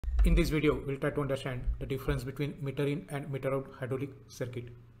In this video, we'll try to understand the difference between meter in and meter out hydraulic circuit.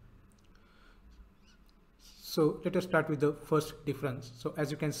 So let us start with the first difference. So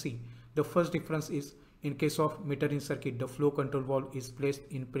as you can see, the first difference is in case of meter in circuit, the flow control valve is placed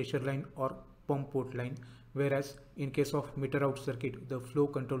in pressure line or pump port line, whereas in case of meter out circuit, the flow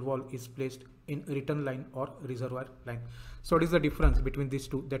control valve is placed in return line or reservoir line. So what is the difference between these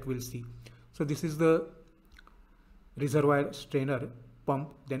two that we'll see. So this is the reservoir strainer, pump,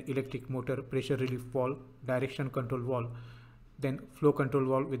 then electric motor, pressure relief valve, direction control valve, then flow control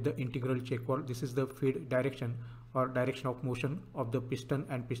valve with the integral check valve. This is the feed direction or direction of motion of the piston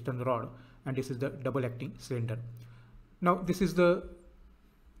and piston rod, and this is the double acting cylinder. Now this is the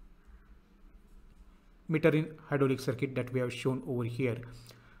meter in hydraulic circuit that we have shown over here.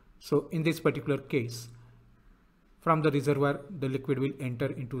 So in this particular case, from the reservoir the liquid will enter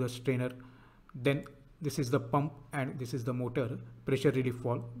into the strainer, then this is the pump and this is the motor, pressure relief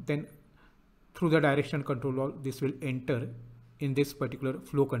valve. Then through the direction control valve, this will enter in this particular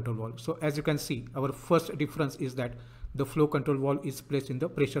flow control valve. So as you can see, our first difference is that the flow control valve is placed in the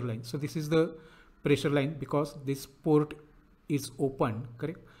pressure line. So this is the pressure line because this port is open,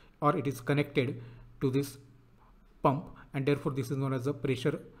 correct? Or it is connected to this pump, and therefore this is known as the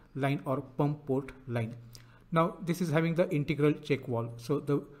pressure line or pump port line. Now this is having the integral check valve. So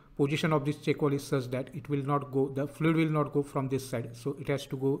the position of this check valve is such that it will not go, the fluid will not go from this side. So it has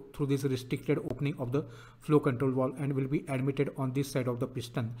to go through this restricted opening of the flow control valve and will be admitted on this side of the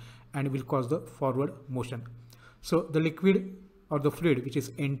piston and will cause the forward motion. So the liquid or the fluid which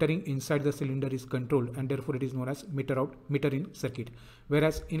is entering inside the cylinder is controlled, and therefore it is known as meter out, meter in circuit.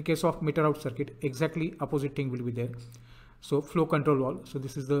 Whereas in case of meter out circuit, exactly opposite thing will be there. So flow control valve. So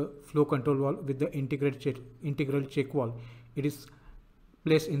this is the flow control valve with the integral check valve. It is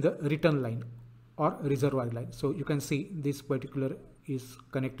placed in the return line or reservoir line. So you can see this particular is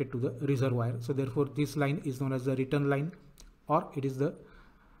connected to the reservoir. So therefore this line is known as the return line or it is the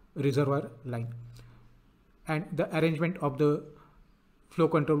reservoir line. And the arrangement of the flow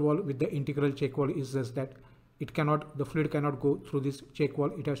control valve with the integral check valve is just that it cannot, the fluid cannot go through this check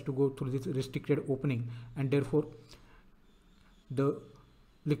valve. It has to go through this restricted opening, and therefore the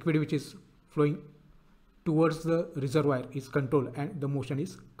liquid which is flowing towards the reservoir is controlled and the motion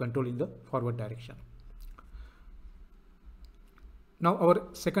is controlled in the forward direction. Now our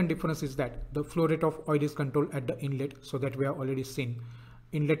second difference is that the flow rate of oil is controlled at the inlet, so that we have already seen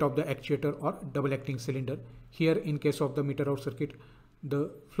inlet of the actuator or double acting cylinder. Here in case of the meter out circuit,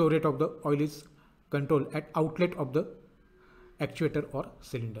 the flow rate of the oil is controlled at outlet of the actuator or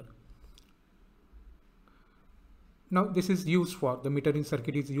cylinder. Now this is used for, the meter in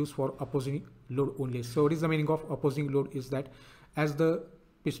circuit is used for opposing load only. So what is the meaning of opposing load is that as the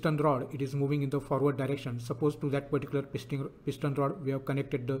piston rod, it is moving in the forward direction. Suppose to that particular piston rod we have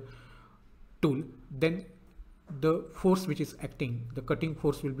connected the tool, then the force which is acting, the cutting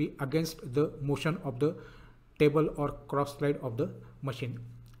force will be against the motion of the table or cross slide of the machine.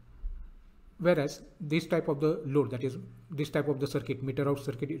 Whereas this type of the load, that is this type of the circuit, meter out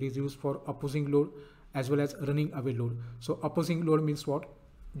circuit, it is used for opposing load as well as running away load. So opposing load means what?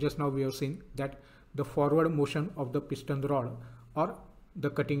 Just now we have seen that the forward motion of the piston rod or the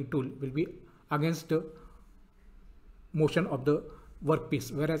cutting tool will be against the motion of the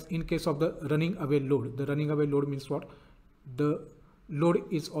workpiece. Whereas in case of the running away load, the running away load means what? The load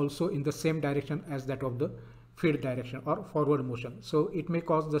is also in the same direction as that of the feed direction or forward motion. So it may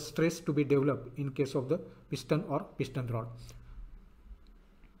cause the stress to be developed in case of the piston or piston rod.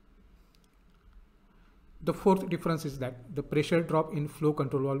 The fourth difference is that the pressure drop in flow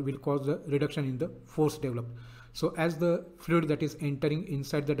control valve will cause the reduction in the force developed. So as the fluid that is entering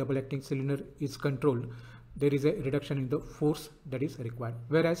inside the double acting cylinder is controlled, there is a reduction in the force that is required.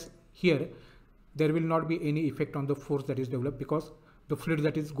 Whereas here there will not be any effect on the force that is developed because the fluid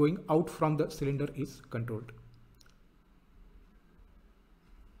that is going out from the cylinder is controlled.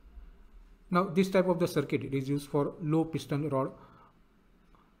 Now this type of the circuit, it is used for low piston rod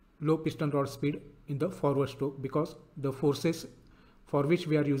speed in the forward stroke, because the forces for which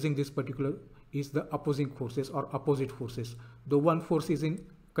we are using this particular is the opposing forces or opposite forces. The one force is in,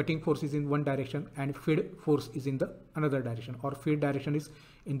 cutting force is in one direction and feed force is in the another direction, or feed direction is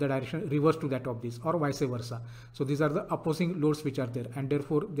in the direction reverse to that of this, or vice versa. So these are the opposing loads which are there, and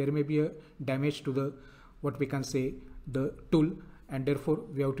therefore there may be a damage to the, what we can say, the tool, and therefore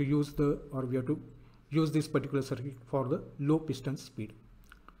we have to use this particular circuit for the low piston speed.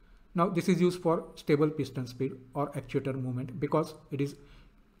 Now this is used for stable piston speed or actuator movement, because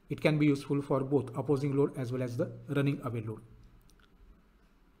it can be useful for both opposing load as well as the running away load.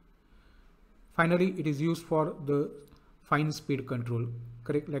 Finally, it is used for fine speed control,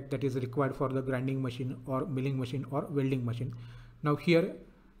 correct, like that is required for the grinding machine or milling machine or welding machine. Now here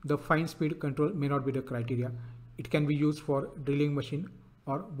the fine speed control may not be the criteria. It can be used for drilling machine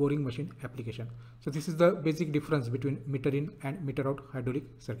or boring machine application. So this is the basic difference between meter in and meter out hydraulic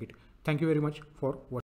circuit. Thank you very much for watching.